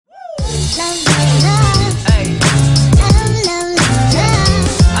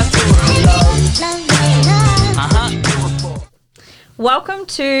Welcome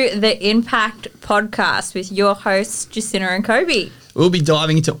to the Impact Podcast with your hosts, Jacinta and Kobe. We'll be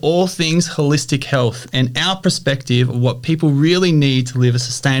diving into all things holistic health and our perspective of what people really need to live a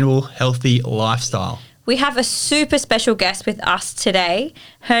sustainable, healthy lifestyle. We have a super special guest with us today.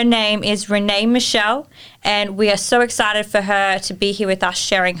 Her name is Rene Michele, and we are so excited for her to be here with us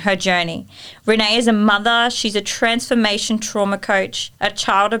sharing her journey. Rene is a mother, she's a transformation trauma coach, a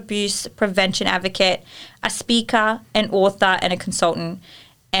child abuse prevention advocate, a speaker, an author, and a consultant.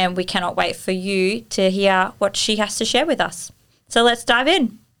 And we cannot wait for you to hear what she has to share with us. So let's dive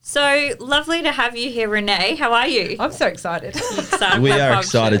in. So lovely to have you here, Rene. How are you? I'm so excited. We are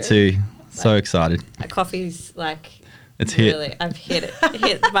excited too. So excited. My coffee's like, it's really, hit. I've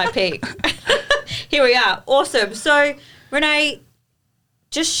hit my peak. Here we are. Awesome. So, Rene,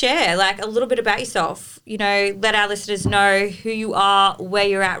 just share like a little bit about yourself. You know, let our listeners know who you are, where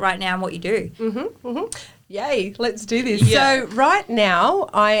you're at right now, and what you do. Yay, let's do this. Yeah. So right now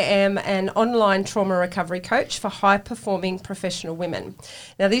I am an online trauma recovery coach for high-performing professional women.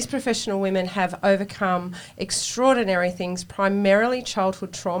 Now these professional women have overcome extraordinary things, primarily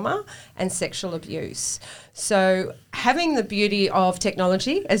childhood trauma and sexual abuse. So having the beauty of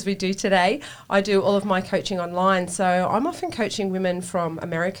technology, as we do today, I do all of my coaching online. So I'm often coaching women from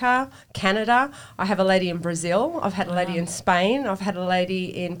America, Canada. I have a lady in Brazil. I've had a lady in Spain. I've had a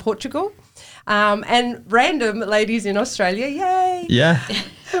lady in Portugal. And random ladies in Australia, yay! Yeah.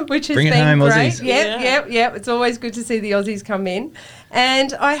 Which has Bring it been home, great. Aussies. Yep. It's always good to see the Aussies come in.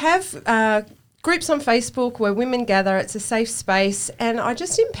 And I have groups on Facebook where women gather. It's a safe space. And I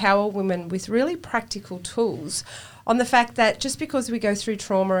just empower women with really practical tools on the fact that just because we go through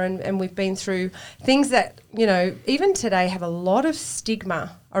trauma and we've been through things that, you know, even today have a lot of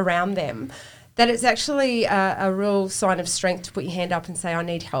stigma around them, that it's actually a real sign of strength to put your hand up and say, I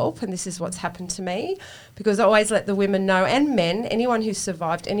need help, and this is what's happened to me. Because I always let the women know, and men, anyone who's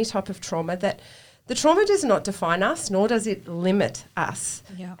survived any type of trauma, that the trauma does not define us, nor does it limit us.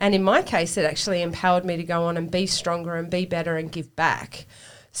 Yeah. And in my case, it actually empowered me to go on and be stronger and be better and give back.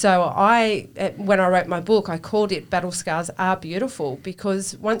 So when I wrote my book, I called it Battle Scars Are Beautiful,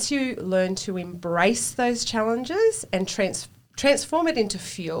 because once you learn to embrace those challenges and transform it into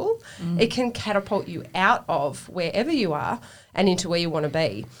fuel, it can catapult you out of wherever you are and into where you want to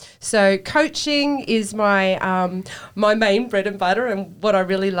be. So coaching is my my main bread and butter and what I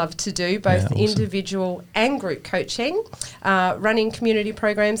really love to do, both awesome. individual and group coaching, running community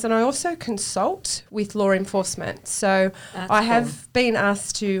programs, and I also consult with law enforcement. So I have been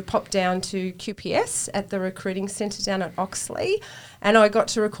asked to pop down to QPS at the recruiting centre down at Oxley, and I got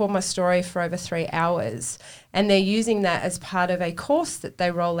to record my story for over 3 hours. And they're using that as part of a course that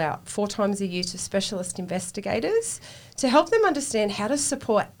they roll out 4 times a year to specialist investigators to help them understand how to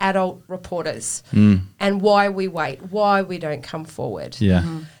support adult reporters and why we wait, why we don't come forward. Yeah.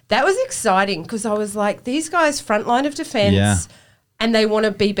 That was exciting because I was like, these guys, front line of defence, and they want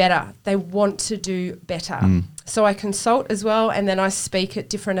to be better. They want to do better. So I consult as well, and then I speak at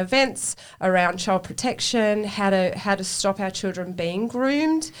different events around child protection, how to stop our children being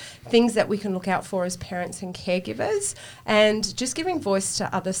groomed, things that we can look out for as parents and caregivers, and just giving voice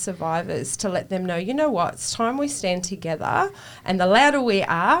to other survivors to let them know, you know what, it's time we stand together, and the louder we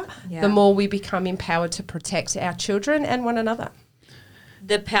are, the more we become empowered to protect our children and one another.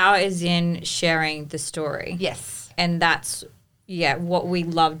 The power is in sharing the story. Yes. And that's what we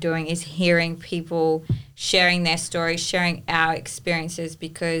love doing is hearing people sharing their stories, sharing our experiences,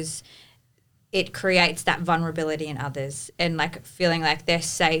 because it creates that vulnerability in others and like feeling like they're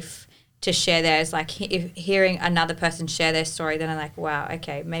safe to share theirs. Like if hearing another person share their story, then I'm like, wow,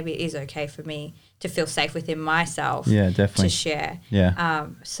 okay, maybe it is okay for me to feel safe within myself. Yeah, definitely. To share. Yeah.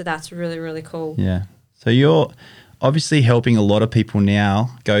 So that's really, really cool. Yeah. So you're obviously helping a lot of people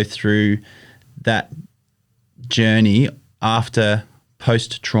now go through that journey after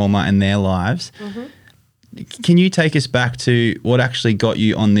post-trauma in their lives. Can you take us back to what actually got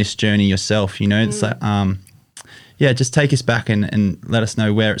you on this journey yourself? You know, it's like, just take us back and let us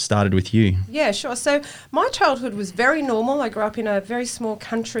know where it started with you. Yeah, sure. So my childhood was very normal. I grew up in a very small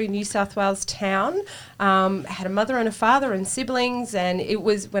country New South Wales town. Had a mother and a father and siblings, and it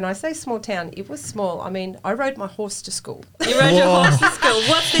was, when I say small town, it was small. I mean, I rode my horse to school. You rode your horse to school.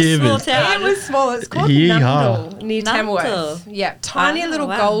 What's this small town? It was small. It's called Nundle, near Tamworth. Yeah, tiny little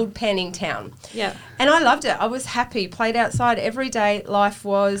gold panning town. Yeah. And I loved it. I was happy, played outside every day. Life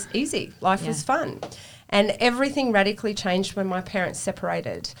was easy. Life was fun. And everything radically changed when my parents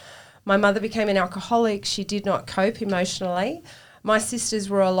separated. My mother became an alcoholic. She did not cope emotionally. My sisters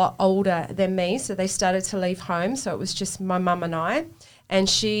were a lot older than me, so they started to leave home. So it was just my mum and I. And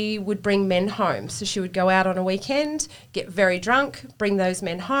she would bring men home. So she would go out on a weekend, get very drunk, bring those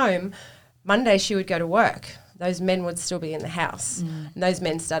men home. Monday she would go to work. Those men would still be in the house. And those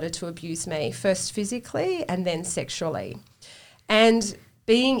men started to abuse me, first physically and then sexually. And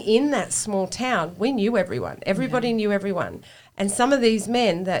being in that small town, we knew everyone. Everybody knew everyone. And some of these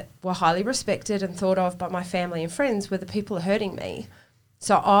men that were highly respected and thought of by my family and friends were the people hurting me.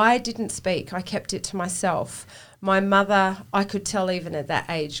 So I didn't speak. I kept it to myself. My mother, I could tell even at that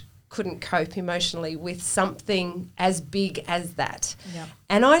age, couldn't cope emotionally with something as big as that. Yep.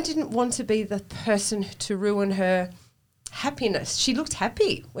 And I didn't want to be the person to ruin her happiness. She looked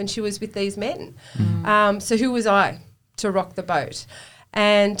happy when she was with these men. So who was I to rock the boat?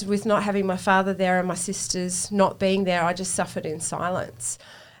 And with not having my father there and my sisters not being there, I just suffered in silence.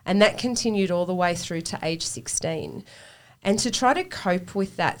 And that continued all the way through to age 16. And to try to cope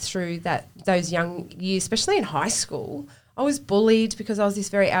with that through those young years, especially in high school, I was bullied because I was this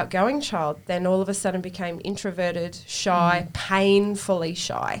very outgoing child. Then all of a sudden became introverted, shy, painfully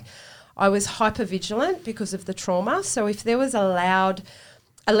shy. I was hypervigilant because of the trauma. So if there was a loud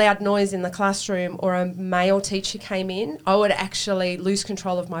noise in the classroom or a male teacher came in, I would actually lose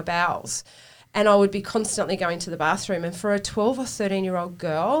control of my bowels. And I would be constantly going to the bathroom. And for a 12 or 13-year-old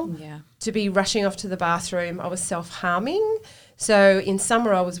girl to be rushing off to the bathroom, I was self-harming. So in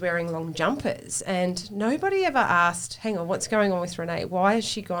summer I was wearing long jumpers and nobody ever asked, hang on, what's going on with Rene? Why has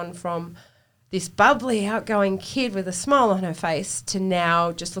she gone from this bubbly, outgoing kid with a smile on her face to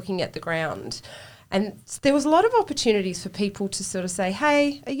now just looking at the ground? And there was a lot of opportunities for people to sort of say,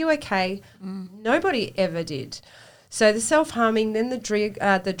 hey, are you okay? Nobody ever did. So the self-harming, then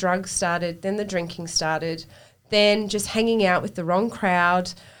the drugs started, then the drinking started, then just hanging out with the wrong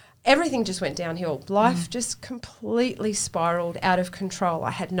crowd. Everything just went downhill. Life just completely spiraled out of control.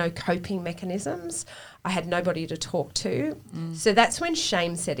 I had no coping mechanisms. I had nobody to talk to. So that's when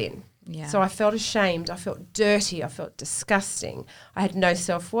shame set in. Yeah. So I felt ashamed. I felt dirty. I felt disgusting. I had no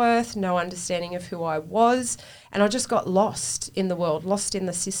self-worth, no understanding of who I was, and I just got lost in the world, lost in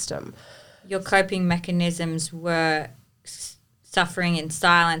the system. Your coping mechanisms were suffering in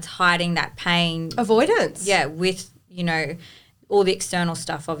silence, hiding that pain. Avoidance. Yeah, with, all the external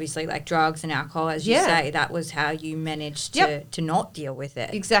stuff, obviously, like drugs and alcohol, as you say. That was how you managed to not deal with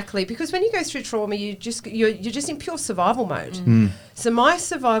it. Exactly, because when you go through trauma, you're just in pure survival mode. So my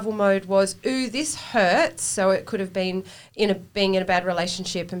survival mode was, ooh, this hurts. So it could have been being in a bad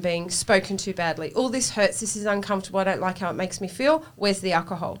relationship and being spoken to badly. Oh, this hurts. This is uncomfortable. I don't like how it makes me feel. Where's the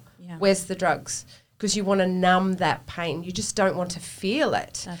alcohol? Yeah. Where's the drugs? Because you want to numb that pain. You just don't want to feel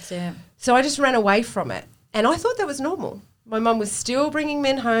it. That's it. So I just ran away from it. And I thought that was normal. My mum was still bringing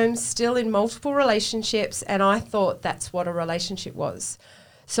men home, still in multiple relationships, and I thought that's what a relationship was.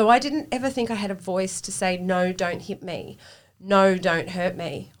 So I didn't ever think I had a voice to say, no, don't hit me. No, don't hurt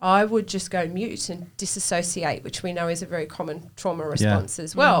me. I would just go mute and disassociate, which we know is a very common trauma response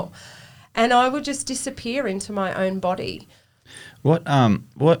as well. And I would just disappear into my own body. What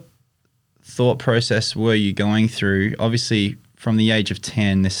thought process were you going through? Obviously, from the age of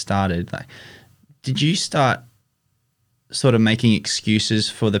 10, this started. Like, did you start sort of making excuses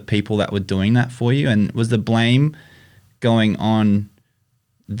for the people that were doing that for you? And was the blame going on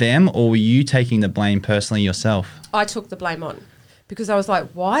them, or were you taking the blame personally yourself? I took the blame on because I was like,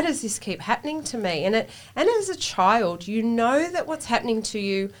 why does this keep happening to me? And as a child, you know that what's happening to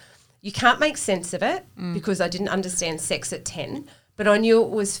you, you can't make sense of it because I didn't understand sex at 10, but I knew it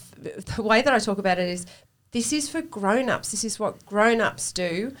was, the way that I talk about it is, this is for grown-ups. This is what grown-ups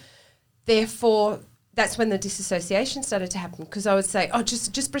do. Therefore, that's when the disassociation started to happen, because I would say, oh,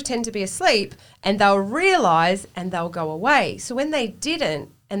 just pretend to be asleep, and they'll realise and they'll go away. So when they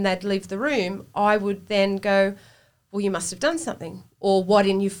didn't and they'd leave the room, I would then go, well, you must have done something. Or why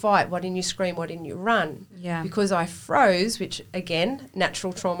didn't you fight? Why didn't you scream? Why didn't you run? Yeah. Because I froze, which, again,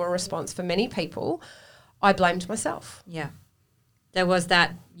 natural trauma response for many people, I blamed myself. Yeah. There was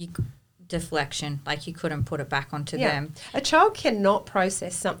that deflection, like you couldn't put it back onto them. A child cannot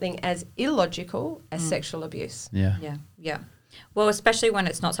process something as illogical as sexual abuse. Yeah. Well, especially when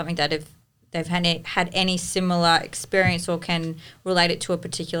it's not something that they've had any similar experience or can relate it to a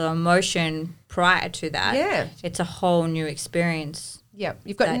particular emotion prior to that. Yeah. It's a whole new experience. Yeah,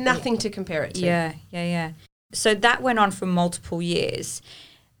 you've got nothing to compare it to. Yeah. So that went on for multiple years.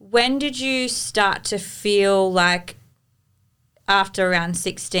 When did you start to feel like, after around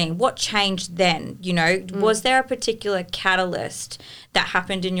 16, what changed then? Was there a particular catalyst that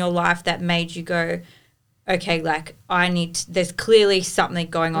happened in your life that made you go, okay, like there's clearly something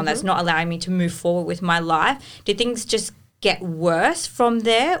going on that's not allowing me to move forward with my life? Did things just get worse from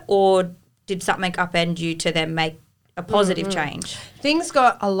there, or did something upend you to then make a positive change? Things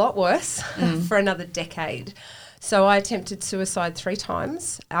got a lot worse for another decade. So I attempted suicide 3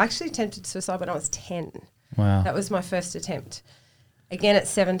 times. I actually attempted suicide when I was 10. Wow. That was my first attempt. Again at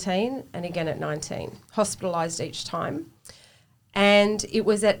 17 and again at 19. Hospitalised each time. And it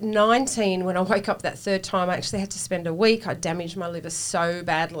was at 19 when I woke up that third time. I actually had to spend a week. I damaged my liver so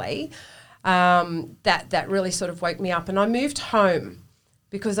badly that really sort of woke me up. And I moved home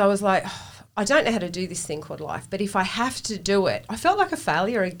because I was like, I don't know how to do this thing called life, but if I have to do it, I felt like a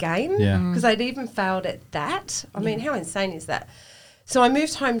failure again because I'd even failed at that. I mean, how insane is that? So I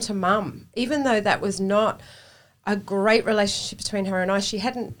moved home to Mum, even though that was not a great relationship between her and I.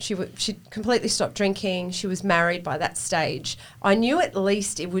 She'd completely stopped drinking. She was married by that stage. I knew at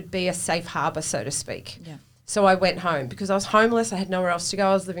least it would be a safe harbour, so to speak. Yeah. So I went home because I was homeless. I had nowhere else to go.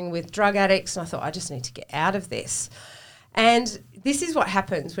 I was living with drug addicts and I thought, I just need to get out of this. And this is what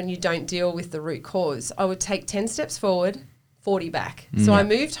happens when you don't deal with the root cause. I would take 10 steps forward, 40 back. So I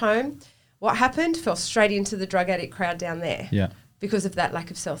moved home. What happened? Fell straight into the drug addict crowd down there. Yeah. Because of that lack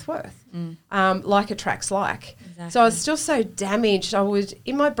of self-worth. Like attracts like. Exactly. So I was still so damaged.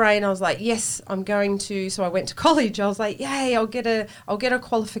 In my brain, I was like, yes, I'm going to. So I went to college. I was like, yay, I'll get a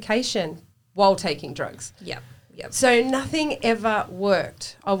qualification while taking drugs. Yep. So nothing ever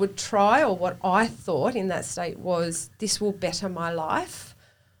worked. I would try, or what I thought in that state was, this will better my life,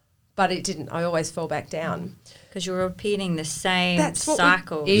 but it didn't. I always fell back down. Because you're repeating the same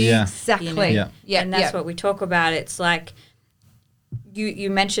cycle. Exactly. You know? And that's what we talk about. It's like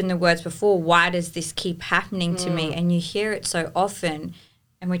you mentioned the words before, why does this keep happening to me? And you hear it so often.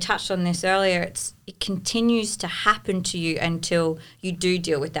 And we touched on this earlier. It continues to happen to you until you do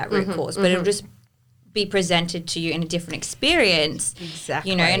deal with that root cause. But it'll just be presented to you in a different experience,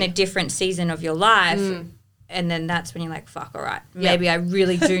 exactly. You know, in a different season of your life. And then that's when you're like, fuck, all right, maybe I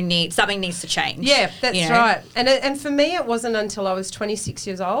really do need, something needs to change. Yeah, that's right. And for me, it wasn't until I was 26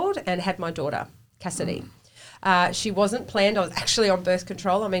 years old and had my daughter, Cassidy. She wasn't planned. I was actually on birth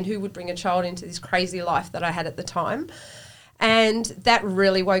control. I mean, who would bring a child into this crazy life that I had at the time? And that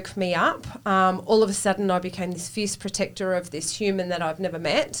really woke me up. All of a sudden, I became this fierce protector of this human that I've never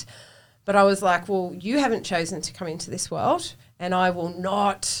met. But I was like, well, you haven't chosen to come into this world, and I will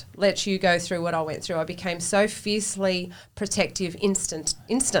not let you go through what I went through. I became so fiercely protective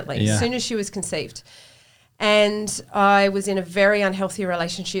instantly, as soon as she was conceived. And I was in a very unhealthy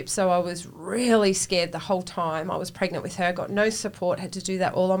relationship, so I was really scared the whole time. I was pregnant with her, got no support, had to do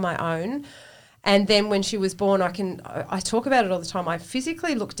that all on my own. And then when she was born, I talk about it all the time. I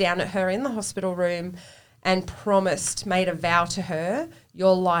physically looked down at her in the hospital room and made a vow to her,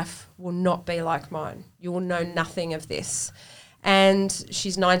 your life will not be like mine. You will know nothing of this. And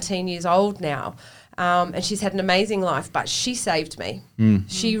she's 19 years old now, and she's had an amazing life, but she saved me.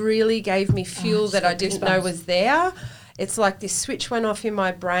 She really gave me fuel that I didn't know was there. It's like this switch went off in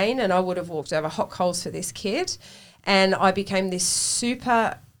my brain, and I would have walked over hot coals for this kid. And I became this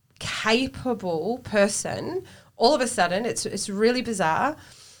super capable person. All of a sudden, it's really bizarre.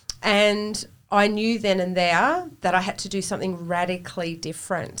 And I knew then and there that I had to do something radically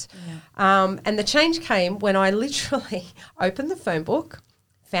different. And the change came when I literally opened the phone book,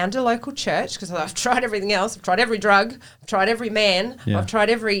 found a local church, because I've tried everything else. I've tried every drug. I've tried every man. I've tried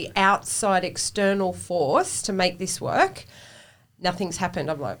every outside external force to make this work. Nothing's happened.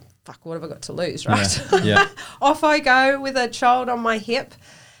 I'm like, fuck, what have I got to lose, right? Off I go with a child on my hip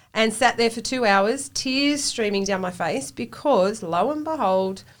and sat there for 2 hours, tears streaming down my face, because lo and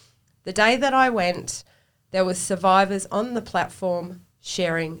behold, the day that I went, there were survivors on the platform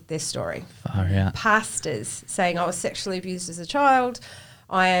sharing their story. Far out. Pastors saying, I was sexually abused as a child.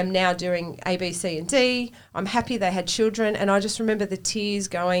 I am now doing A, B, C, and D. I'm happy they had children. And I just remember the tears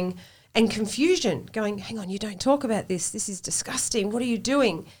going and confusion going, hang on, you don't talk about this. This is disgusting. What are you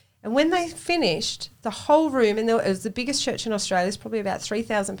doing? And when they finished, the whole room, and it was the biggest church in Australia, there's probably about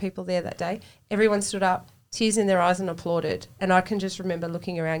 3,000 people there that day, everyone stood up, tears in their eyes, and applauded. And I can just remember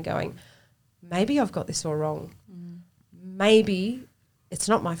looking around going, maybe I've got this all wrong. Maybe it's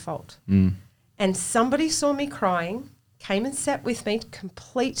not my fault. And somebody saw me crying, came and sat with me,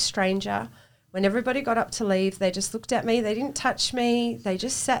 complete stranger. When everybody got up to leave, they just looked at me. They didn't touch me. They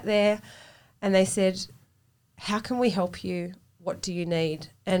just sat there and they said, how can we help you? What do you need?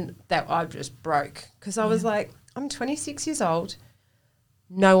 And that I just broke, because I was like, I'm 26 years old.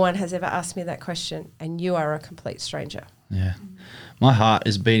 No one has ever asked me that question, and you are a complete stranger. Yeah. My heart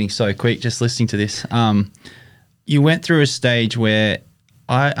is beating so quick just listening to this. You went through a stage where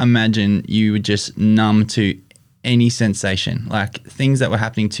I imagine you were just numb to any sensation, like things that were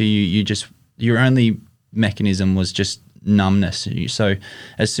happening to you. Your only mechanism was just numbness. So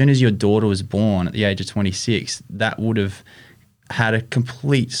as soon as your daughter was born at the age of 26, that would have had a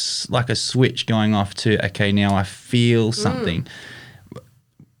complete, like a switch going off to, okay, now I feel something.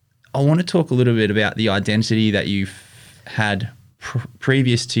 I want to talk a little bit about the identity that you've had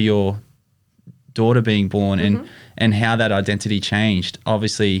previous to your daughter being born and how that identity changed,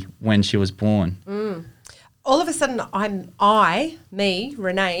 obviously, when she was born. All of a sudden, me,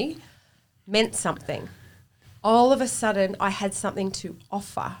 Rene, meant something. All of a sudden, I had something to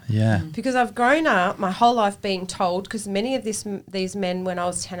offer. Yeah. Because I've grown up my whole life being told, because many of these men when I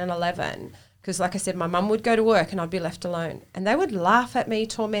was 10 and 11, because like I said, my mum would go to work and I'd be left alone. And they would laugh at me,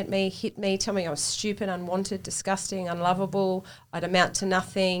 torment me, hit me, tell me I was stupid, unwanted, disgusting, unlovable, I'd amount to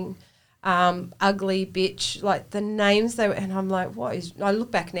nothing, ugly, bitch, like the names they were. And I'm like, I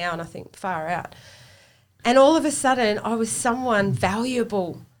look back now and I think, far out. And all of a sudden, I was someone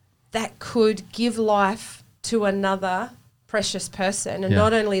valuable that could give life to another precious person. And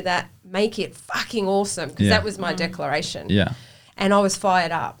not only that, make it fucking awesome, because that was my declaration. Yeah. And I was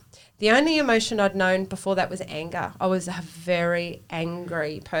fired up. The only emotion I'd known before that was anger. I was a very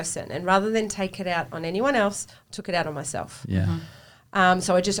angry person. And rather than take it out on anyone else, I took it out on myself. Yeah.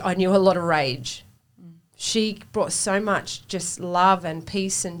 So I knew a lot of rage. She brought so much just love and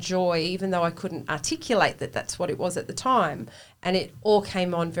peace and joy, even though I couldn't articulate that that's what it was at the time. And it all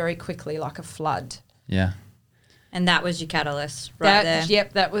came on very quickly like a flood. Yeah. And that was your catalyst there.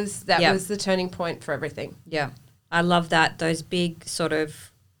 Yep, that was the turning point for everything. Yeah. I love that. Those big sort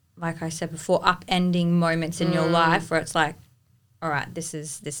of, like I said before, upending moments in your life where it's like, all right, this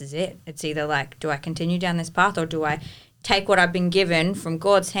is it. It's either like, do I continue down this path, or do I take what I've been given from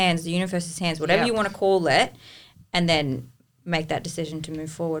God's hands, the universe's hands, whatever you want to call it, and then make that decision to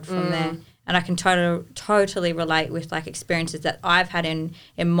move forward from there. And I can totally relate with like experiences that I've had in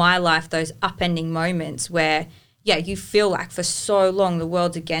my life, those upending moments where, you feel like for so long the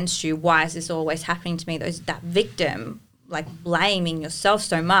world's against you. Why is this always happening to me? That victim, like blaming yourself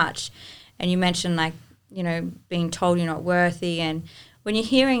so much. And you mentioned like, being told you're not worthy, and when you're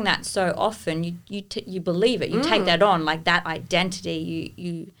hearing that so often, you believe it. You take that on, like that identity,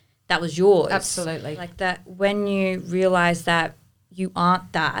 you that was yours. Absolutely. Like that, when you realize that you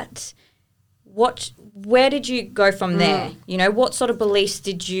aren't that, where did you go from there? What sort of beliefs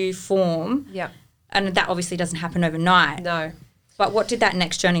did you form? Yeah. And that obviously doesn't happen overnight. No. But what did that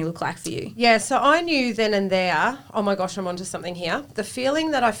next journey look like for you? Yeah, so I knew then and there, oh my gosh, I'm onto something here. The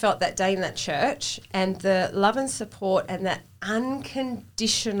feeling that I felt that day in that church, and the love and support and that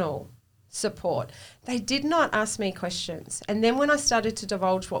unconditional support. They did not ask me questions. And then when I started to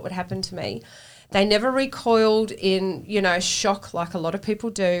divulge what would happen to me, they never recoiled in, shock like a lot of people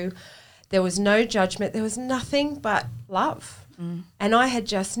do. There was no judgment. There was nothing but love. And I had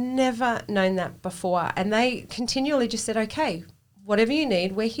just never known that before. And they continually just said, okay, whatever you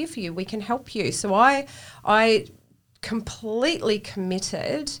need, we're here for you. We can help you. So I completely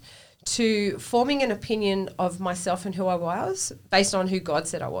committed to forming an opinion of myself and who I was based on who God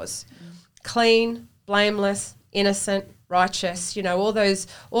said I was. Clean, blameless, innocent, righteous, all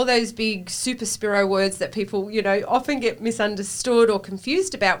those big super spiro words that people, often get misunderstood or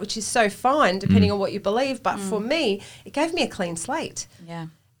confused about, which is so fine depending on what you believe. But for me, it gave me a clean slate. Yeah.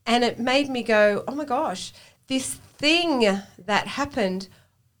 And it made me go, oh my gosh, this thing that happened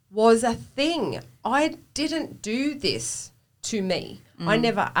was a thing. I didn't do this to me. I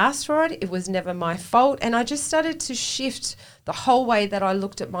never asked for it. It was never my fault. And I just started to shift the whole way that I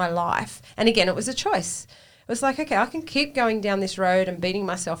looked at my life. And again, it was a choice. It was like, okay, I can keep going down this road and beating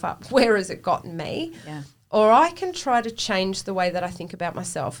myself up. Where has it gotten me? Yeah. Or I can try to change the way that I think about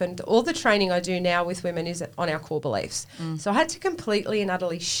myself. And all the training I do now with women is on our core beliefs. So I had to completely and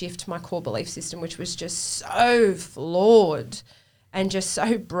utterly shift my core belief system, which was just so flawed and just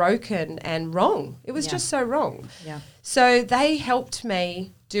so broken and wrong. It was just so wrong. Yeah. So they helped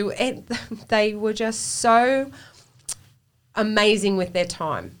me do it. They were just so amazing with their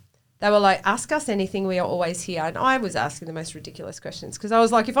time. They were like, ask us anything, we are always here. And I was asking the most ridiculous questions because I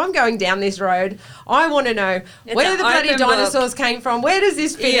was like, if I'm going down this road, I want to know where the bloody dinosaurs came from. Where does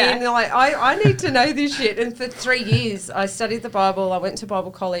this fit in? They're like, I need to know this shit. And for 3 years, I studied the Bible. I went to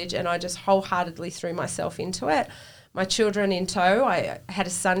Bible college and I just wholeheartedly threw myself into it. My children in tow. I had a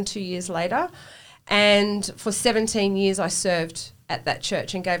son 2 years later. And for 17 years, I served at that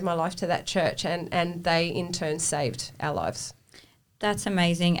church and gave my life to that church. And they, in turn, saved our lives. That's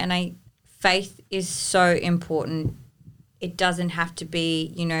amazing. And faith is so important. It doesn't have to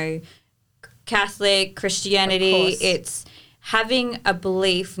be, Catholic, Christianity. It's having a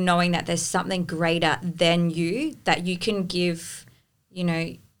belief, knowing that there's something greater than you that you can give,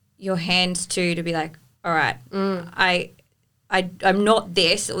 your hands to be like, all right, I'm not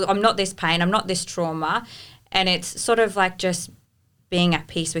this pain, I'm not this trauma. And it's sort of like just being at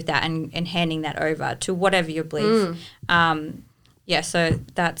peace with that and handing that over to whatever you believe. So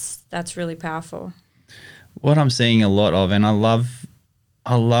that's really powerful. What I'm seeing a lot of, and I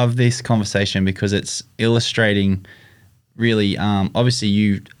love this conversation because it's illustrating really, obviously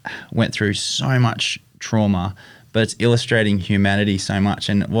you went through so much trauma, but it's illustrating humanity so much.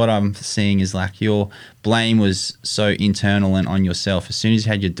 And what I'm seeing is like your blame was so internal and on yourself. As soon as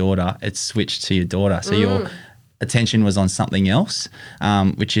you had your daughter, it switched to your daughter. So your attention was on something else,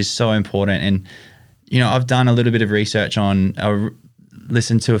 which is so important. And, you know, I've done a little bit of research on,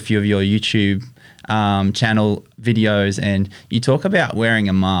 listened to a few of your YouTube channel videos, and you talk about wearing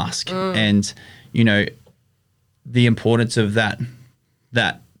a mask and, you know, the importance of that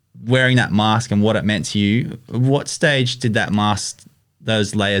wearing that mask and what it meant to you. What stage did that mask,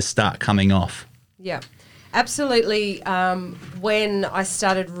 those layers start coming off? Yeah, absolutely. When I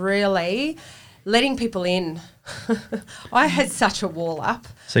started really letting people in, I had such a wall up.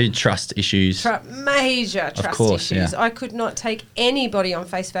 So you trust issues. Major trust issues. Yeah. I could not take anybody on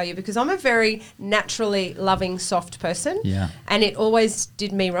face value because I'm a very naturally loving, soft person. Yeah. And it always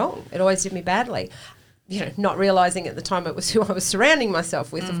did me wrong. It always did me badly. You know, not realising at the time it was who I was surrounding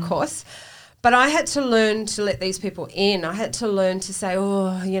myself with, of course. But I had to learn to let these people in. I had to learn to say,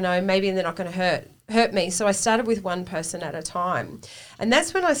 oh, you know, maybe they're not going to hurt me. So I started with one person at a time. And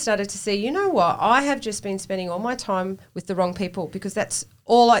that's when I started to see, you know what, I have just been spending all my time with the wrong people because that's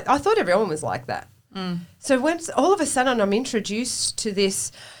all I thought everyone was like that. So when all of a sudden I'm introduced to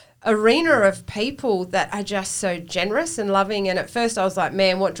this arena of people that are just so generous and loving, and at first I was like,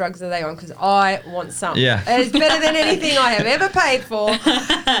 man, what drugs are they on? Because I want some. Yeah. It's better than anything I have ever paid for.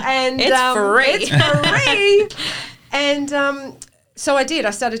 And It's free. It's free. And so I did. I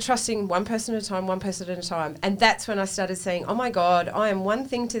started trusting one person at a time. And that's when I started saying, oh, my God, I am one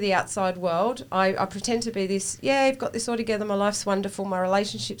thing to the outside world. I pretend to be this, I've got this all together. My life's wonderful. My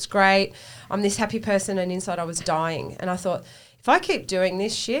relationship's great. I'm this happy person. And inside I was dying. And I thought, if I keep doing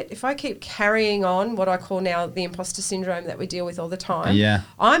this shit, if I keep carrying on what I call now the imposter syndrome that we deal with all the time,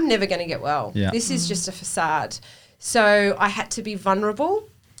 I'm never going to get well. Yeah. This is just a facade. So I had to be vulnerable,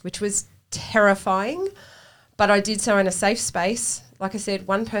 which was terrifying, but I did so in a safe space. Like I said,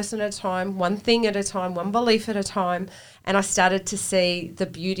 one person at a time, one thing at a time, one belief at a time, and I started to see the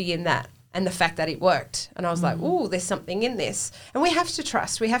beauty in that and the fact that it worked. And I was like, ooh, there's something in this. And we have to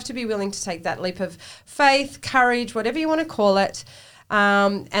trust. We have to be willing to take that leap of faith, courage, whatever you want to call it.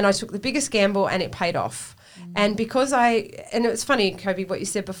 And I took the biggest gamble and it paid off. And because and it was funny, Kobe, what you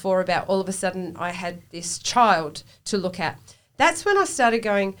said before about all of a sudden I had this child to look at. That's when I started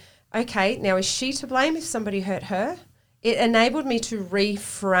going, okay, now is she to blame if somebody hurt her? It enabled me to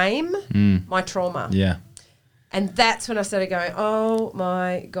reframe my trauma. Yeah. And that's when I started going, oh,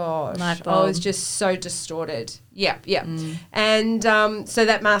 my gosh. I was just so distorted. Yeah. And so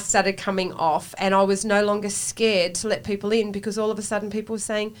that mask started coming off and I was no longer scared to let people in because all of a sudden people were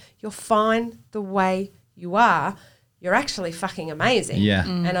saying, you're fine the way you are. You're actually fucking amazing. Yeah.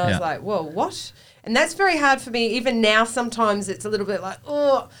 And I was like, whoa, what? And that's very hard for me. Even now sometimes it's a little bit like,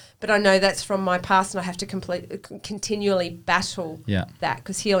 oh, but I know that's from my past and I have to continually battle that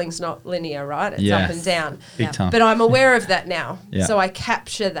because healing's not linear, right? It's up and down. Big time. But I'm aware of that now. So I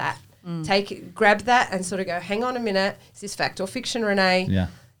capture that, grab that and sort of go, hang on a minute, is this fact or fiction, Rene? Yeah.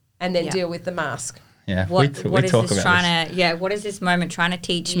 And then deal with the mask. Yeah. What is this moment trying to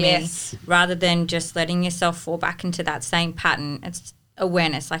teach me rather than just letting yourself fall back into that same pattern? It's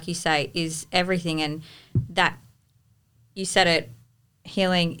awareness, like you say, is everything. And that, you said it,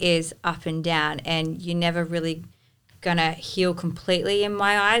 healing is up and down and you're never really going to heal completely in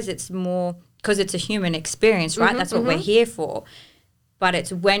my eyes. It's more because it's a human experience, right? That's what we're here for. But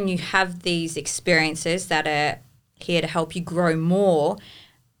it's when you have these experiences that are here to help you grow more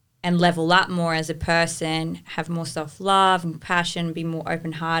and level up more as a person, have more self-love and passion, be more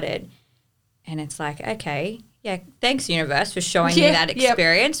open-hearted. And it's like, okay, thanks, universe, for showing me that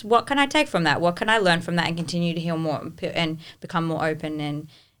experience. What can I take from that? What can I learn from that and continue to heal more and become more open? And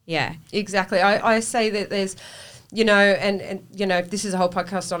exactly. I say that there's, and this is a whole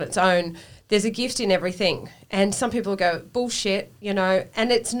podcast on its own. There's a gift in everything. And some people go, bullshit,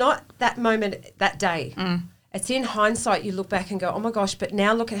 and it's not that moment, that day. It's in hindsight, you look back and go, oh my gosh, but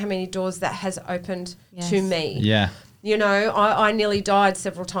now look at how many doors that has opened to me. Yeah. I nearly died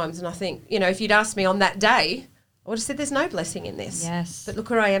several times and I think, if you'd asked me on that day, I would have said there's no blessing in this. Yes. But look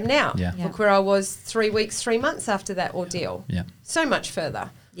where I am now. Yeah. Look where I was 3 weeks, 3 months after that ordeal. Yeah. So much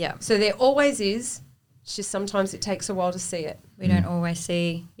further. Yeah. So there always is It's just sometimes it takes a while to see it. We don't always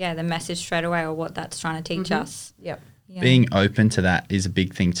see, the message straight away or what that's trying to teach us. Yep. Yeah. Being open to that is a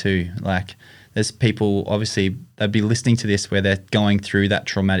big thing too. Like there's people, obviously, they'd be listening to this where they're going through that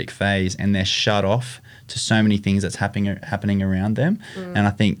traumatic phase and they're shut off to so many things that's happening around them. And I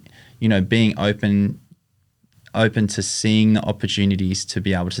think, being open to seeing the opportunities to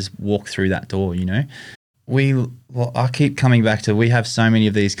be able to just walk through that door, I keep coming back to, we have so many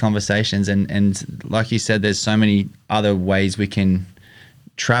of these conversations and like you said, there's so many other ways we can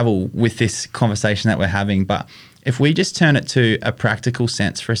travel with this conversation that we're having. But if we just turn it to a practical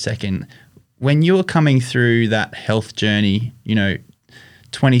sense for a second, when you're coming through that health journey,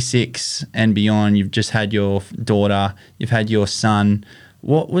 26 and beyond, you've just had your daughter, you've had your son,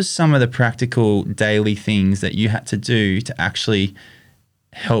 what was some of the practical daily things that you had to do to actually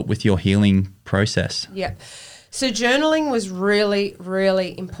help with your healing process? Yeah. So journaling was really,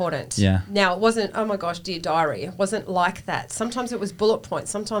 really important. Yeah. Now, it wasn't, oh my gosh, dear diary. It wasn't like that. Sometimes it was bullet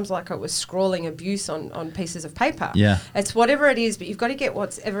points. Sometimes like it was scrawling abuse on pieces of paper. Yeah. It's whatever it is, but you've got to get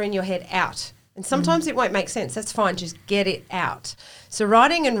what's ever in your head out. And sometimes it won't make sense. That's fine. Just get it out. So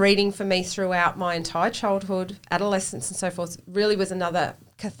writing and reading for me throughout my entire childhood, adolescence and so forth really was another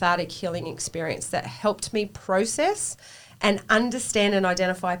cathartic healing experience that helped me process and understand and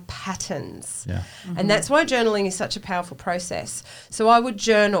identify patterns. Yeah. And that's why journaling is such a powerful process. So I would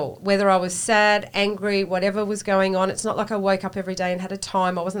journal, whether I was sad, angry, whatever was going on. It's not like I woke up every day and had a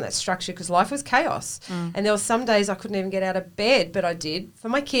time. I wasn't that structured because life was chaos. And there were some days I couldn't even get out of bed, but I did for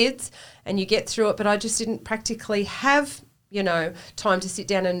my kids, and you get through it. But I just didn't practically have time to sit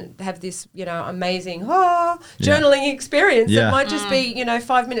down and have this, amazing journaling experience. Yeah. It might just be,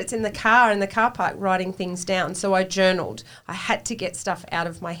 5 minutes in the car park writing things down. So I journaled. I had to get stuff out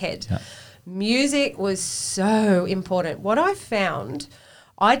of my head. Yeah. Music was so important. What I found,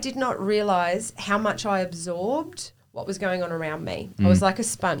 I did not realize how much I absorbed what was going on around me. I was like a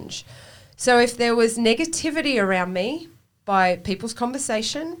sponge. So if there was negativity around me by people's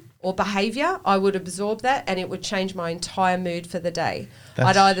conversation or behaviour, I would absorb that and it would change my entire mood for the day.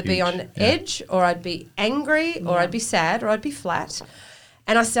 That's I'd either be huge. on edge or I'd be angry or I'd be sad or I'd be flat.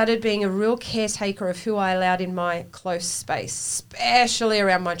 And I started being a real caretaker of who I allowed in my close space, especially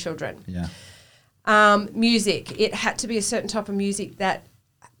around my children. Yeah. Music, it had to be a certain type of music that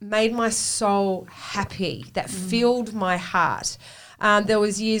made my soul happy, that filled my heart. There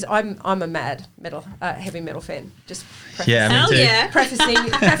was years, I'm a mad metal, heavy metal fan. Just Yeah, me Hell too. yeah.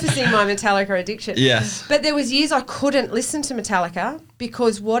 prefacing my Metallica addiction. Yes. But there was years I couldn't listen to Metallica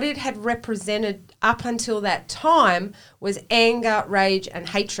because what it had represented up until that time was anger, rage and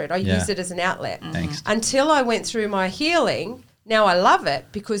hatred. I used it as an outlet. Thanks. Until I went through my healing, now I love it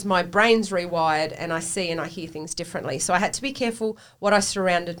because my brain's rewired and I see and I hear things differently. So I had to be careful what I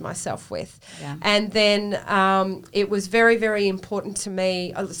surrounded myself with. Yeah. And then it was very, very important to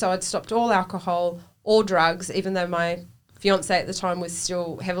me. So I'd stopped all alcohol, all drugs, even though my fiance at the time was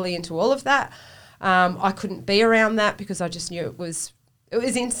still heavily into all of that. I couldn't be around that because I just knew it was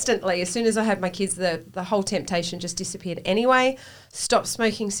instantly, as soon as I had my kids, the whole temptation just disappeared anyway. Stopped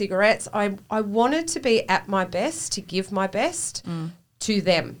smoking cigarettes. I wanted to be at my best, to give my best to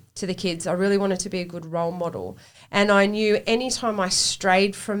them, to the kids. I really wanted to be a good role model. And I knew anytime I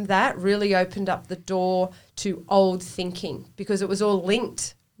strayed from that really opened up the door to old thinking because it was all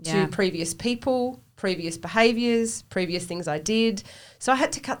linked to previous people, previous behaviours, previous things I did. So I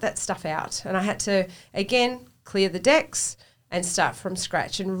had to cut that stuff out and I had to, again, clear the decks and start from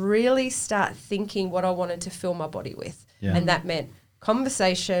scratch and really start thinking what I wanted to fill my body with. Yeah. And that meant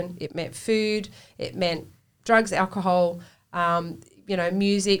conversation, it meant food, it meant drugs, alcohol,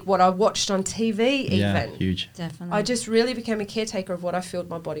 music, what I watched on TV even. Yeah, huge. Definitely. I just really became a caretaker of what I filled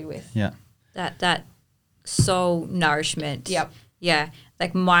my body with. Yeah. That soul nourishment. Yep. Yeah.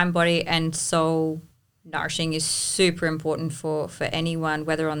 Like mind, body and soul nourishing is super important for anyone,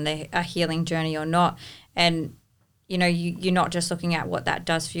 whether on a healing journey or not. And you're not just looking at what that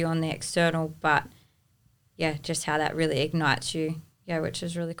does for you on the external, but just how that really ignites you. Yeah, which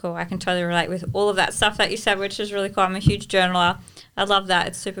is really cool. I can totally relate with all of that stuff that you said, which is really cool. I'm a huge journaler. I love that.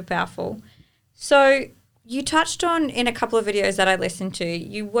 It's super powerful. So you touched on in a couple of videos that I listened to,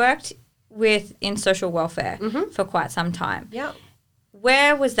 you worked in social welfare for quite some time. Yeah.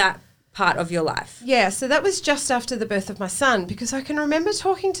 Where was that part of your life? Yeah, so that was just after the birth of my son because I can remember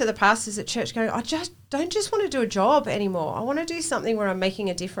talking to the pastors at church going, I just don't just want to do a job anymore. I want to do something where I'm making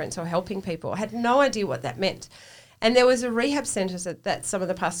a difference or helping people. I had no idea what that meant. And there was a rehab centre that some of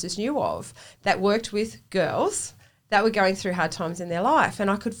the pastors knew of that worked with girls that were going through hard times in their life, and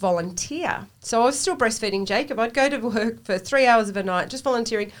I could volunteer. So I was still breastfeeding Jacob. I'd go to work for 3 hours of a night, just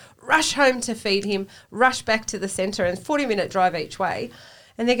volunteering, rush home to feed him, rush back to the centre, and 40-minute drive each way.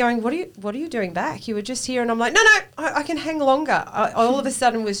 And they're going, what are you doing back? You were just here. And I'm like, no, I can hang longer. I all of a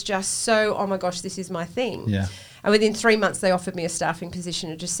sudden was just so, oh my gosh, this is my thing. Yeah. And within 3 months, they offered me a staffing position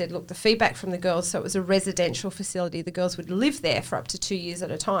and just said, look, the feedback from the girls, so it was a residential facility. The girls would live there for up to 2 years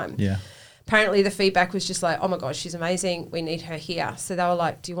at a time. Yeah. Apparently the feedback was just like, oh my gosh, she's amazing. We need her here. So they were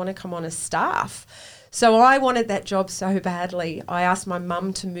like, do you want to come on as staff? So I wanted that job so badly. I asked my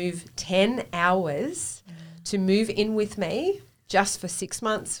mum to move 10 hours to move in with me just for 6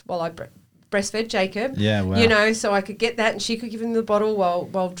 months while I breastfed Jacob. Yeah, wow. You know, so I could get that and she could give him the bottle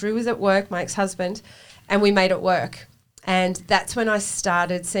while Drew was at work, my ex-husband, and we made it work. And that's when I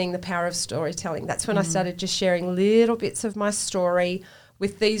started seeing the power of storytelling. That's when I started just sharing little bits of my story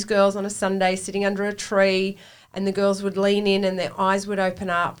with these girls on a Sunday sitting under a tree, and the girls would lean in and their eyes would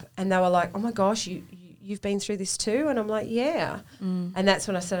open up and they were like, oh my gosh, you've been through this too? And I'm like, yeah. And that's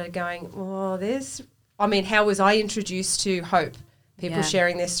when I started going, how was I introduced to hope? People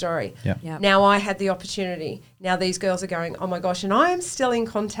sharing their story. Yeah. Now I had the opportunity. Now these girls are going, oh my gosh, and I am still in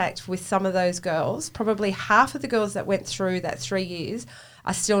contact with some of those girls. Probably half of the girls that went through that 3 years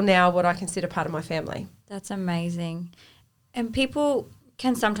are still now what I consider part of my family. That's amazing. And people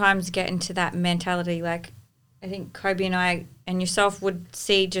can sometimes get into that mentality, like I think Kobe and I and yourself would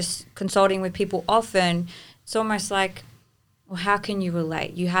see just consulting with people often. It's almost like, well, how can you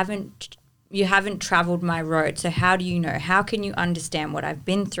relate? You haven't traveled my road, so how do you know? How can you understand what I've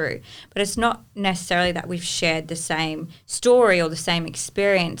been through? But it's not necessarily that we've shared the same story or the same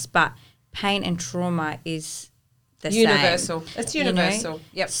experience, but pain and trauma is the universal. same. It's universal.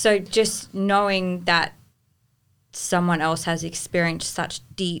 Yep. So just knowing that someone else has experienced such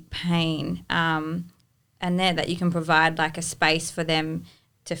deep pain, and that you can provide like a space for them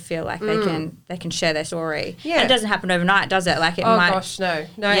to feel like they can share their story. Yeah. And it doesn't happen overnight, does it? Like it might. Oh gosh, no.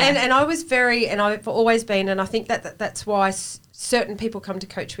 Yeah. And I was and I've always been, and I think that's why certain people come to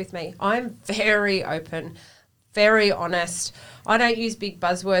coach with me. I'm very open, very honest. I don't use big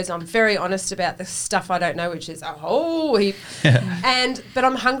buzzwords. I'm very honest about the stuff I don't know, which is a whole heap. But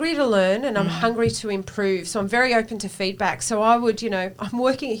I'm hungry to learn and I'm hungry to improve. So I'm very open to feedback. So I would, I'm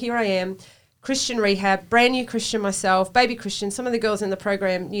working, here I am, Christian rehab, brand new Christian myself, baby Christian. Some of the girls in the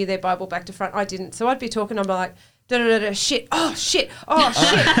program knew their Bible back to front. I didn't. So I'd be talking, I'm like, shit, oh shit.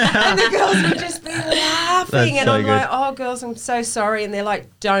 And the girls would just be laughing. And I'm like, oh girls, I'm so sorry. And they're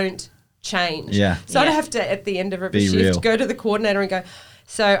like, don't change. Yeah. So I'd have to, at the end of every shift, real. go to the coordinator and go,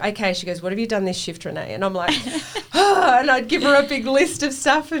 so, okay, she goes, what have you done this shift, Rene? And I'm like, and I'd give her a big list of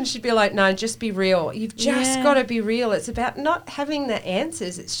stuff and she'd be like, no, just be real. You've just got to be real. It's about not having the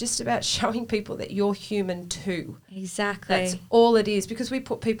answers. It's just about showing people that you're human too. Exactly. That's all it is, because we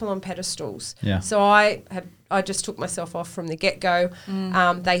put people on pedestals. Yeah. So I just took myself off from the get-go.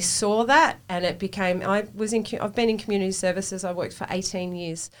 They saw that and it became, I've been in community services. I worked for 18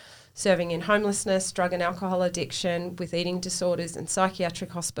 years. Serving in homelessness, drug and alcohol addiction, with eating disorders and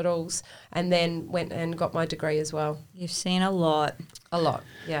psychiatric hospitals, and then went and got my degree as well. You've seen a lot. A lot,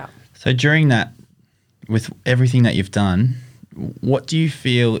 yeah. So during that, with everything that you've done, what do you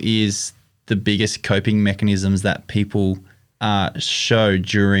feel is the biggest coping mechanisms that people show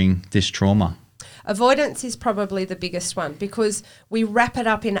during this trauma? Avoidance is probably the biggest one, because we wrap it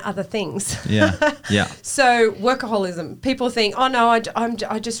up in other things. Yeah. So workaholism. People think, oh no,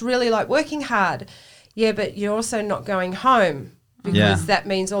 I just really like working hard. Yeah, but you're also not going home, because that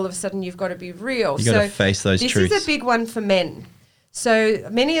means all of a sudden you've got to be real. You've got to face those truths. This is a big one for men. So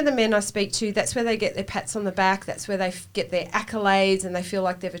many of the men I speak to, that's where they get their pats on the back. That's where they get their accolades and they feel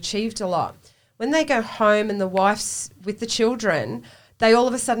like they've achieved a lot. When they go home and the wife's with the children, they all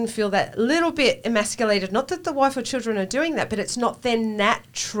of a sudden feel that little bit emasculated. Not that the wife or children are doing that, but it's not their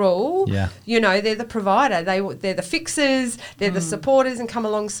natural. Yeah. They're the provider. They're the fixers. They're the supporters and come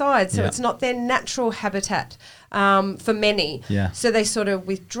alongside. So it's not their natural habitat for many. Yeah. So they sort of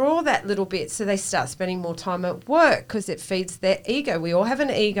withdraw that little bit. So they start spending more time at work because it feeds their ego. We all have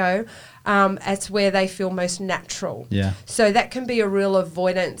an ego. It's where they feel most natural. Yeah. So that can be a real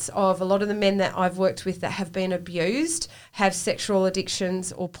avoidance of a lot of the men that I've worked with that have been abused, have sexual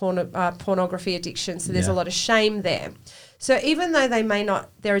addictions or pornography addictions. So there's a lot of shame there. So even though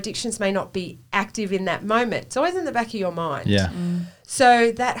their addictions may not be active in that moment, it's always in the back of your mind. Yeah.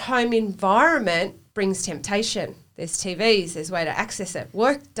 So that home environment brings temptation. There's TVs, there's a way to access it.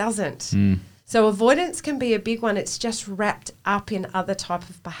 Work doesn't. So avoidance can be a big one. It's just wrapped up in other type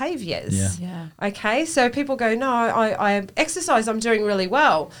of behaviours. Yeah. Okay, so people go, no, I exercise, I'm doing really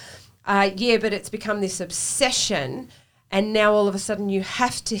well. Yeah, but it's become this obsession, and now all of a sudden you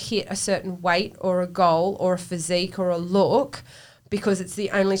have to hit a certain weight or a goal or a physique or a look because it's the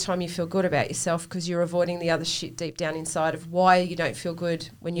only time you feel good about yourself, because you're avoiding the other shit deep down inside of why you don't feel good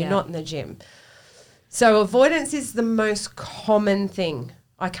when you're not in the gym. So avoidance is the most common thing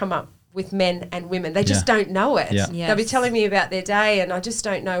I come up with, men and women. They just don't know it. Yeah. Yes. They'll be telling me about their day and I just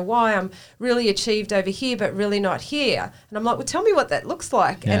don't know why. I'm really achieved over here but really not here. And I'm like, well, tell me what that looks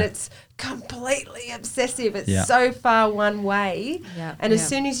like. Yeah. And it's completely obsessive. It's Yeah. so far one way. Yeah. And as Yeah.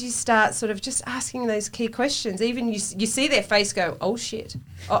 soon as you start sort of just asking those key questions, even you see their face go, oh, shit.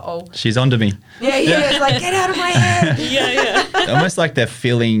 Uh-oh. She's onto me. Yeah. It's like, get out of my head. Almost like they're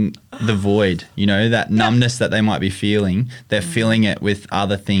feeling the void, you know, that numbness that they might be feeling. They're feeling it with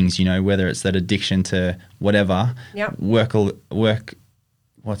other things, you know, whether it's that addiction to whatever. Yep. What's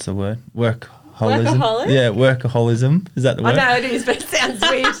the word? Workaholism. Workaholic? Yeah, workaholism. Is that the I word? know it is, but it sounds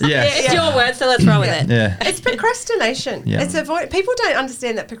weird. Yeah. It's your word, so let's roll with it. Yeah. It's procrastination. Yeah. It's people don't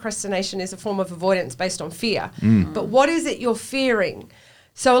understand that procrastination is a form of avoidance based on fear. Mm. But what is it you're fearing?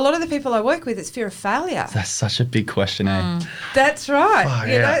 So a lot of the people I work with, it's fear of failure. That's such a big question, eh? That's right. Oh,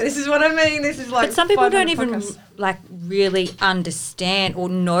 you yeah. know, this is what I mean. This is like. But some people 500 don't even podcasts. like really understand or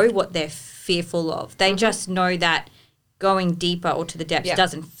know what they're fearful of. They just know that going deeper or to the depths Yeah.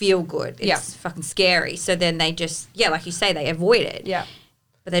 doesn't feel good. It's Yeah. fucking scary. So then they just, like you say, they avoid it. Yeah.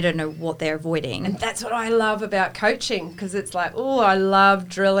 But they don't know what they're avoiding. And that's what I love about coaching, because it's like, oh, I love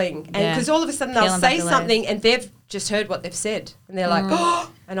drilling. And Yeah. because all of a sudden they'll Peeling back say the something and they've just heard what they've said. And they're like,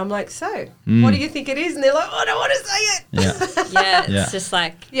 oh, and I'm like, so what do you think it is? And they're like, oh, I don't want to say it. Yeah. Yeah, it's Yeah. just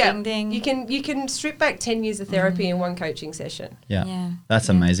like Yeah. ding ding. You can strip back 10 years of therapy in one coaching session. Yeah. Yeah. That's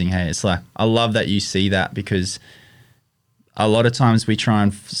amazing. Hey, it's like, I love that you see that, because a lot of times we try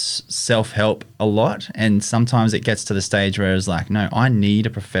and self-help a lot, and sometimes it gets to the stage where it's like, no, I need a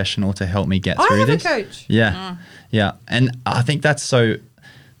professional to help me get I through have this. a coach. Yeah. Yeah. And I think that's so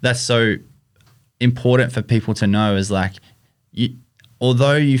important for people to know, is like,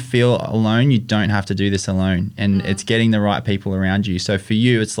 although you feel alone, you don't have to do this alone, and it's getting the right people around you. So for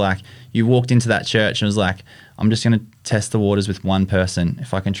you, it's like you walked into that church and was like, I'm just going to test the waters with one person.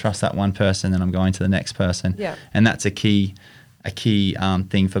 If I can trust that one person, then I'm going to the next person. Yeah. And that's a key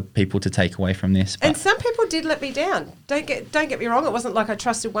thing for people to take away from this. And some people did let me down. Don't get me wrong. It wasn't like I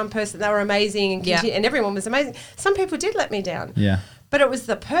trusted one person. They were amazing and everyone was amazing. Some people did let me down. Yeah. But it was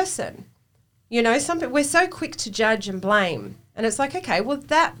the person. You know, we're so quick to judge and blame. And it's like, okay, well,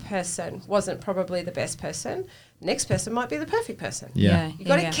 that person wasn't probably the best person. Next person might be the perfect person. Yeah. You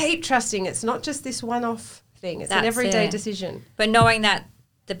got to keep trusting. It's not just this one-off thing. It's an That's everyday it. decision. But knowing that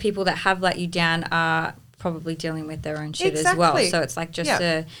the people that have let you down are probably dealing with their own shit as well. Exactly. So it's like just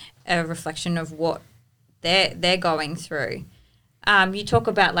Yeah. a reflection of what they're going through. You talk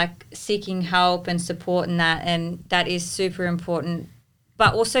about like seeking help and support and that is super important.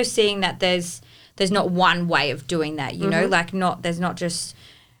 But also seeing that there's not one way of doing that, you know, like there's not just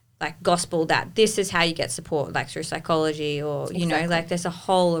like gospel that this is how you get support, like through psychology or, you know, like there's a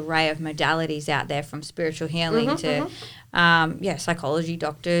whole array of modalities out there, from spiritual healing to, psychology,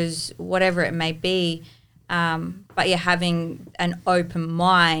 doctors, whatever it may be. But you're having an open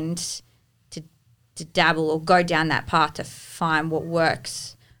mind to dabble or go down that path to find what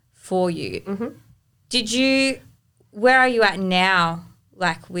works for you. Where are you at now?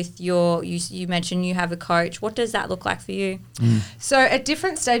 Like with you mentioned you have a coach. What does that look like for you? So at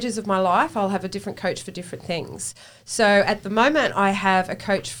different stages of my life, I'll have a different coach for different things. So at the moment, I have a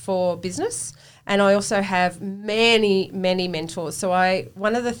coach for business, and I also have many, many mentors. So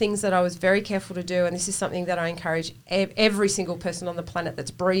one of the things that I was very careful to do, and this is something that I encourage every single person on the planet that's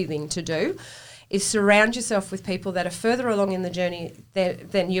breathing to do, is surround yourself with people that are further along in the journey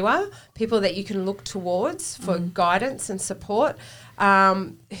than you are, people that you can look towards for guidance and support,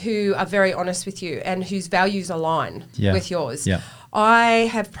 who are very honest with you and whose values align with yours. Yeah. I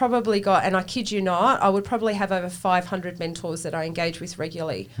have probably got, and I kid you not, I would probably have over 500 mentors that I engage with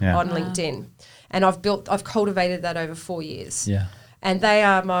regularly on LinkedIn. And I've cultivated that over 4 years. Yeah. And they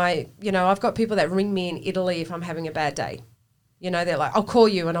are I've got people that ring me in Italy if I'm having a bad day. You know, they're like, I'll call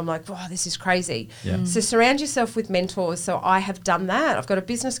you. And I'm like, wow, this is crazy. Yeah. So surround yourself with mentors. So I have done that. I've got a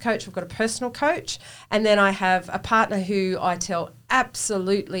business coach. I've got a personal coach. And then I have a partner who I tell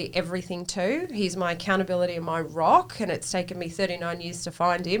absolutely everything to. He's my accountability and my rock. And it's taken me 39 years to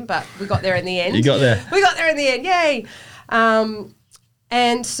find him, but we got there in the end. You got there. We got there in the end. Yay.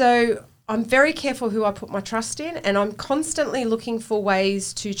 And so I'm very careful who I put my trust in, and I'm constantly looking for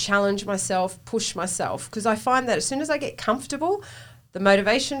ways to challenge myself, push myself, because I find that as soon as I get comfortable, the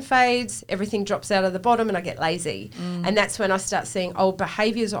motivation fades, everything drops out of the bottom and I get lazy. And that's when I start seeing old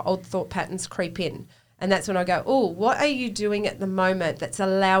behaviours or old thought patterns creep in. And that's when I go, oh, what are you doing at the moment that's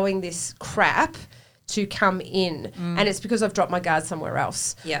allowing this crap to come in? And it's because I've dropped my guard somewhere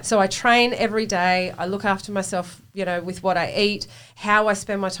else. Yeah. So I train every day. I look after myself, you know, with what I eat, how I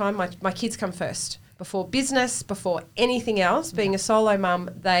spend my time. My kids come first. Before business, before anything else. Being a solo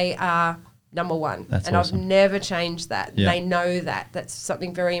mum, they are number one. That's and awesome. I've never changed that. Yeah. They know that. That's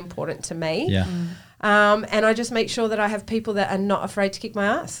something very important to me. Yeah. And I just make sure that I have people that are not afraid to kick my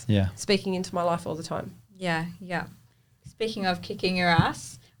ass. Yeah. Speaking into my life all the time. Yeah, yeah. Speaking of kicking your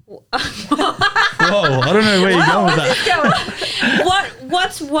ass, Whoa, I don't know where you're going with that.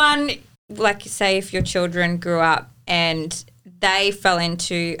 what's one, like say if your children grew up and they fell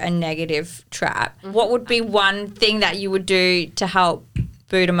into a negative trap, what would be one thing that you would do to help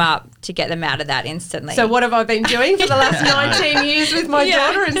boot them up to get them out of that instantly? So what have I been doing for the last 19 years with my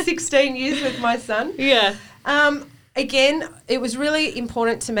daughter and 16 years with my son? Yeah. Again, it was really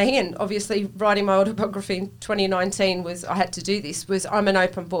important to me, and obviously writing my autobiography in 2019 I had to do this, was I'm an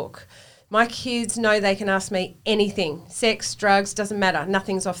open book. My kids know they can ask me anything, sex, drugs, doesn't matter,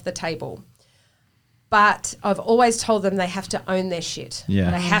 nothing's off the table. But I've always told them they have to own their shit.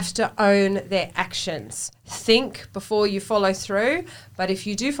 Yeah. They have to own their actions. Think before you follow through. But if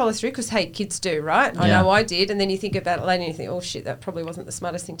you do follow through, because, hey, kids do, right? I Yeah. know I did. And then you think about it later and you think, oh, shit, that probably wasn't the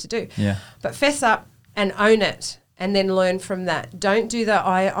smartest thing to do. Yeah. But fess up and own it and then learn from that. Don't do that.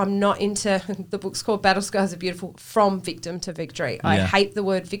 I'm not into, the book's called Battle Scars Are Beautiful, From Victim to Victory. I Yeah. hate the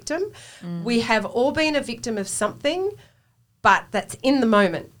word victim. We have all been a victim of something, but that's in the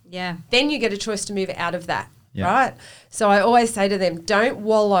moment. Yeah. Then you get a choice to move out of that, Yeah. right? So I always say to them, don't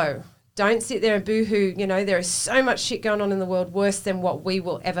wallow. Don't sit there and boo-hoo. You know, there is so much shit going on in the world worse than what we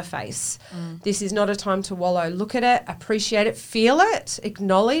will ever face. This is not a time to wallow. Look at it, appreciate it, feel it,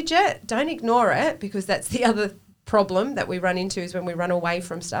 acknowledge it. Don't ignore it, because that's the other problem that we run into, is when we run away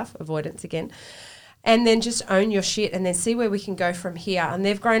from stuff, avoidance again. And then just own your shit and then see where we can go from here. And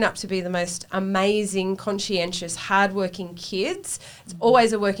they've grown up to be the most amazing, conscientious, hardworking kids. It's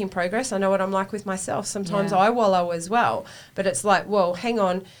always a work in progress. I know what I'm like with myself. Sometimes Yeah. I wallow as well. But it's like, well, hang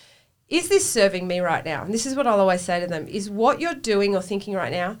on. Is this serving me right now? And this is what I'll always say to them. Is what you're doing or thinking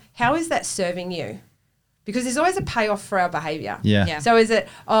right now, how is that serving you? Because there's always a payoff for our behaviour. Yeah. Yeah. So is it,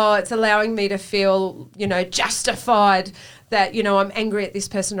 it's allowing me to feel, justified that, I'm angry at this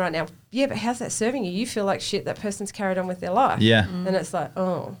person right now. Yeah, but how's that serving you? You feel like shit, that person's carried on with their life. Yeah. And it's like,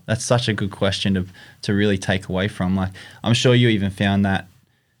 oh. That's such a good question to really take away from. Like, I'm sure you even found that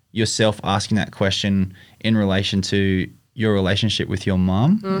yourself asking that question in relation to your relationship with your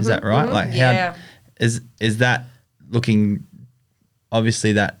mum. Is that right? Like, Yeah. how is that looking?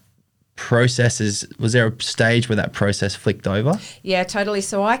 Obviously, that process was there a stage where that process flicked over? Yeah, totally.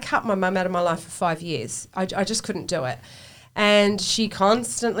 So I cut my mum out of my life for 5 years. I just couldn't do it. And she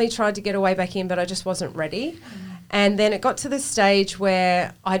constantly tried to get away back in, but I just wasn't ready. And then it got to the stage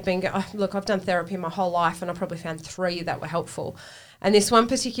where I've done therapy my whole life, and I probably found 3 that were helpful. And this one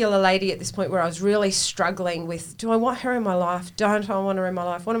particular lady at this point where I was really struggling with, do I want her in my life? Don't I want her in my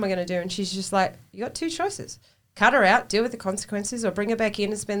life? What am I going to do? And she's just like, you got 2 choices. Cut her out, deal with the consequences, or bring her back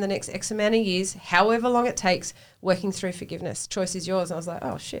in and spend the next X amount of years, however long it takes, working through forgiveness. Choice is yours. And I was like,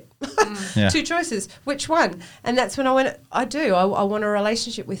 oh, shit. Yeah. 2 choices. Which one? And that's when I went, I want a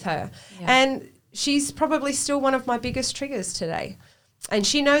relationship with her. Yeah. And she's probably still one of my biggest triggers today. And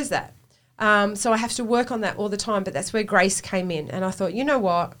she knows that. So I have to work on that all the time. But that's where grace came in. And I thought, you know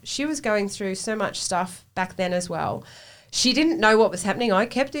what? She was going through so much stuff back then as well. She didn't know what was happening. I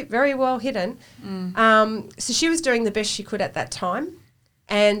kept it very well hidden. So she was doing the best she could at that time.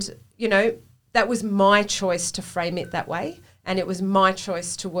 And, that was my choice to frame it that way. And it was my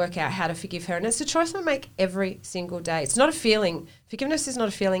choice to work out how to forgive her. And it's a choice I make every single day. It's not a feeling. Forgiveness is not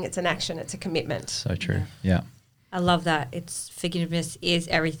a feeling. It's an action. It's a commitment. So true. Yeah. I love that. Forgiveness is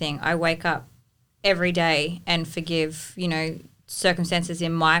everything. I wake up every day and forgive, circumstances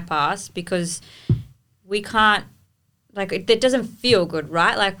in my past, because we can't, it doesn't feel good,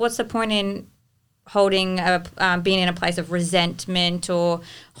 right? Like, what's the point in holding being in a place of resentment or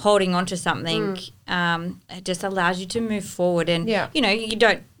holding on to something? It just allows you to move forward, and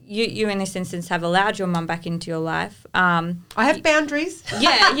you in this instance have allowed your mum back into your life. I have boundaries.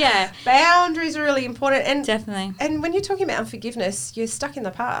 Yeah. Boundaries are really important. And Definitely. And when you're talking about unforgiveness, you're stuck in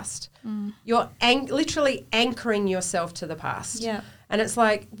the past. You're literally anchoring yourself to the past. Yeah. And it's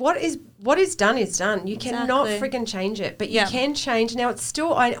like, what is done is done. You cannot Exactly. friggin' change it, but you Yeah. can change. Now, it's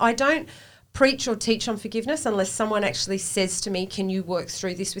still, I don't preach or teach on forgiveness unless someone actually says to me, can you work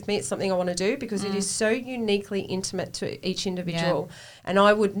through this with me? It's something I want to do because it is so uniquely intimate to each individual. And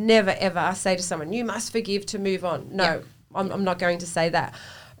I would never, ever say to someone, you must forgive to move on. No, I'm not going to say that.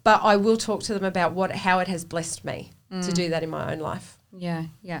 But I will talk to them about how it has blessed me to do that in my own life. Yeah,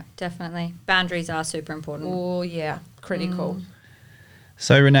 definitely. Boundaries are super important. Oh, yeah, critical.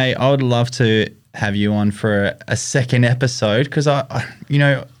 So, Rene, I would love to have you on for a second episode because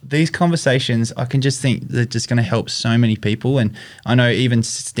these conversations, I can just think they're just going to help so many people. And I know even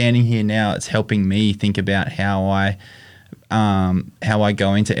standing here now, it's helping me think about how I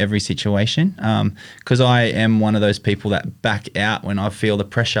go into every situation. Because I am one of those people that back out when I feel the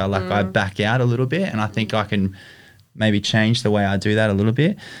pressure, like I back out a little bit, and I think I can maybe change the way I do that a little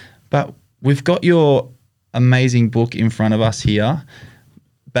bit. But we've got your amazing book in front of us here.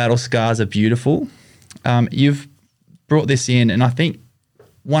 Battle Scars Are Beautiful. You've brought this in, and I think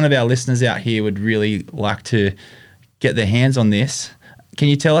one of our listeners out here would really like to get their hands on this. Can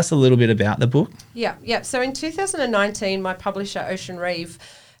you tell us a little bit about the book? Yeah. So in 2019, my publisher, Ocean Reeve,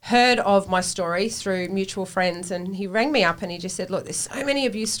 heard of my story through mutual friends, and he rang me up and he just said, look, there's so many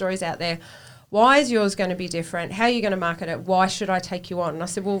abuse stories out there. Why is yours going to be different? How are you going to market it? Why should I take you on? And I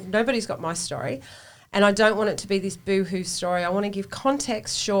said, well, nobody's got my story. And I don't want it to be this boo-hoo story. I want to give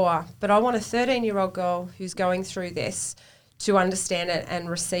context, sure, but I want a 13-year-old girl who's going through this to understand it and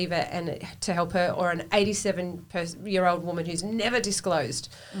receive it and to help her, or an 87-year-old woman who's never disclosed.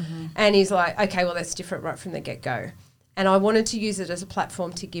 And he's like, okay, well, that's different right from the get-go. And I wanted to use it as a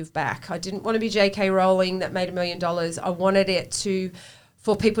platform to give back. I didn't want to be J.K. Rowling that made $1 million. I wanted it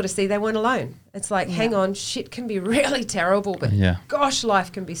for people to see they weren't alone. It's like, hang on, shit can be really terrible, but gosh,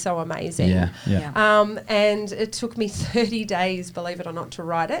 life can be so amazing. And it took me 30 days, believe it or not, to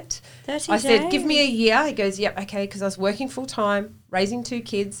write it. 30 I days? said, give me a year. He goes, yep, okay, because I was working full time, raising 2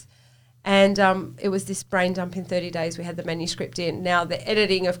 kids. And it was this brain dump in 30 days. We had the manuscript in. Now the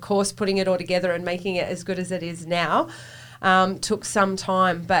editing, of course, putting it all together and making it as good as it is now, took some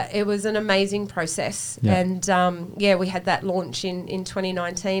time, but it was an amazing process. And we had that launch in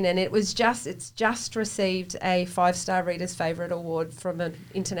 2019, and it's just received a 5-star Reader's Favourite award from an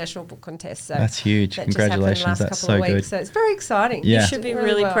international book contest. So that's huge. That Congratulations. That's so good. So it's very exciting. Yeah. You should be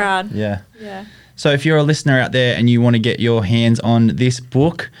really proud. Yeah. So if you're a listener out there and you want to get your hands on this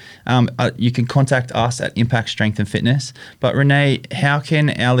book, you can contact us at Impact Strength and Fitness. But Rene, how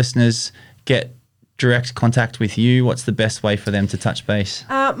can our listeners get direct contact with you? What's the best way for them to touch base?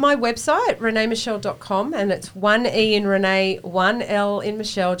 My website, renemichele.com, and it's 1 E in Rene, 1 L in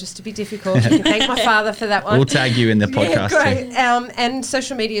Michelle, just to be difficult. You can thank my father for that one. We'll tag you in the podcast. Great. And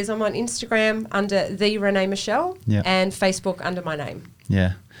social medias, I'm on Instagram under the Rene Michele and Facebook under my name.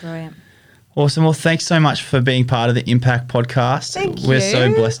 Yeah. Brilliant. Awesome. Well, thanks so much for being part of the Impact podcast. Thank We're you.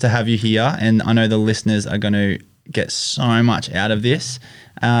 so blessed to have you here, and I know the listeners are going to get so much out of this,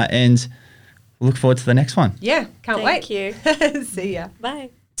 and look forward to the next one. Yeah, can't wait. Thank you. See ya.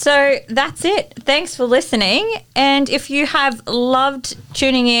 Bye. So that's it. Thanks for listening. And if you have loved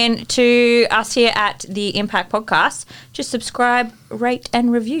tuning in to us here at the Impact Podcast, just subscribe, rate,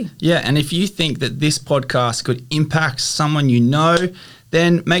 and review. Yeah, and if you think that this podcast could impact someone you know,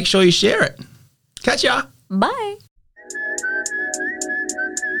 then make sure you share it. Catch ya. Bye.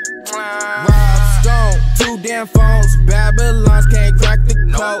 Rob Stone, 2 damn phones, Babylons can't crack the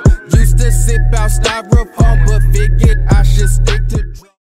code. Used to sip out styrofoam, but figured I